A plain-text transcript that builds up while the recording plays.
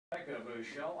Of a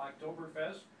Shell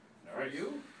Oktoberfest for Nice.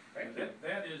 you. Thank you.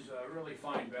 That is a really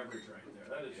fine beverage right there.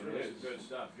 That is really some good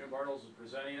stuff. Jim Bartles is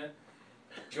presenting it.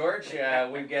 George,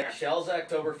 we've got Shell's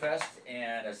Oktoberfest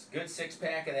and a good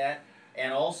six-pack of that.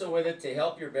 And also with it, to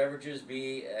help your beverages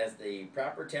be at the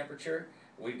proper temperature,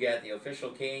 we've got the official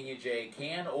Knuj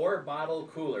can or bottle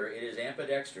cooler. It is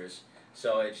ambidextrous,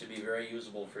 so it should be very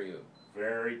usable for you.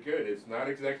 Very good. It's not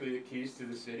exactly the keys to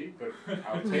the city, but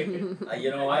I'll take it.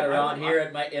 You know what? Around here,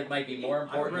 it might be more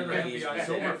important I'd than rather the keys have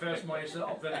to the the city. Oktoberfest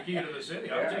myself than the key to the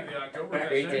city. I'll take the Oktoberfest.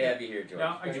 Great to have you here, George.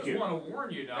 Now, I Thank just you. want to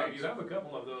warn you now, Thanks. you have a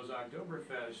couple of those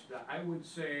Oktoberfest. I would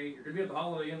say, you're going to be at the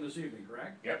Holiday Inn this evening,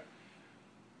 correct? Yep.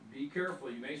 Be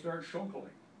careful, you may start shunkling.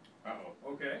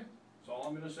 Uh-oh. Okay? That's all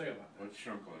I'm going to say about that. What's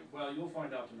shunkling? Well, you'll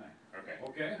find out tonight. Okay.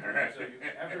 Okay? All right. So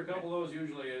after a couple of those,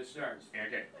 usually it starts.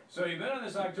 Okay. So you've been on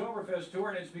this Oktoberfest tour,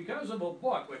 and it's because of a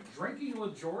book, but Drinking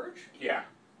with George? Yeah.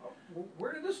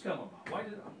 Where did this come about? Why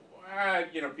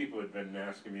did You know, people had been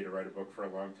asking me to write a book for a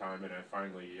long time, and I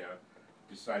finally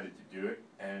decided to do it.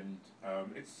 And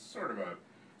it's sort of a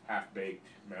half-baked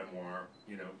memoir.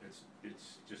 You know,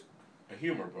 it's just a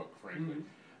humor book, frankly.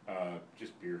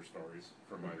 Just beer stories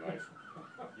from my life.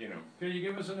 You know. Can you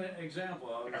give us an example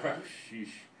of it?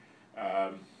 Sheesh.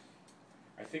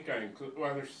 I think I include.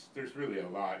 Well, there's really a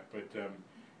lot, but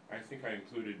I think I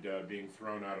included being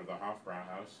thrown out of the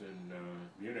Hofbrauhaus in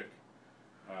Munich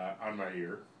on my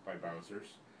ear by bouncers.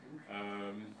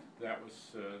 That was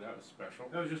special.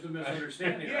 That was just a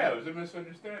misunderstanding. Yeah, right? it was a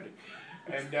misunderstanding.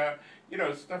 And you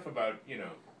know, stuff about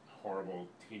horrible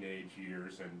teenage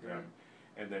years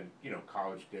and then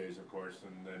college days, of course,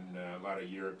 and then a lot of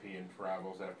European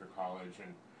travels after college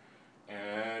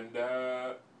and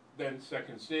then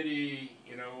Second City,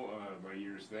 my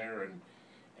years there,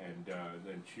 and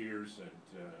then Cheers and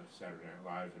Saturday Night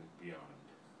Live and beyond.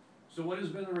 So what has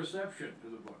been the reception to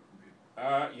the book from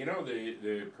people?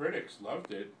 The critics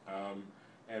loved it,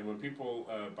 and when people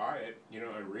buy it,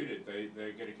 I read it,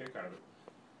 they get a kick out of it.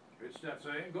 Good stuff. So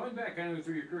going back kind of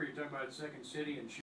through your career, you're talking about Second City and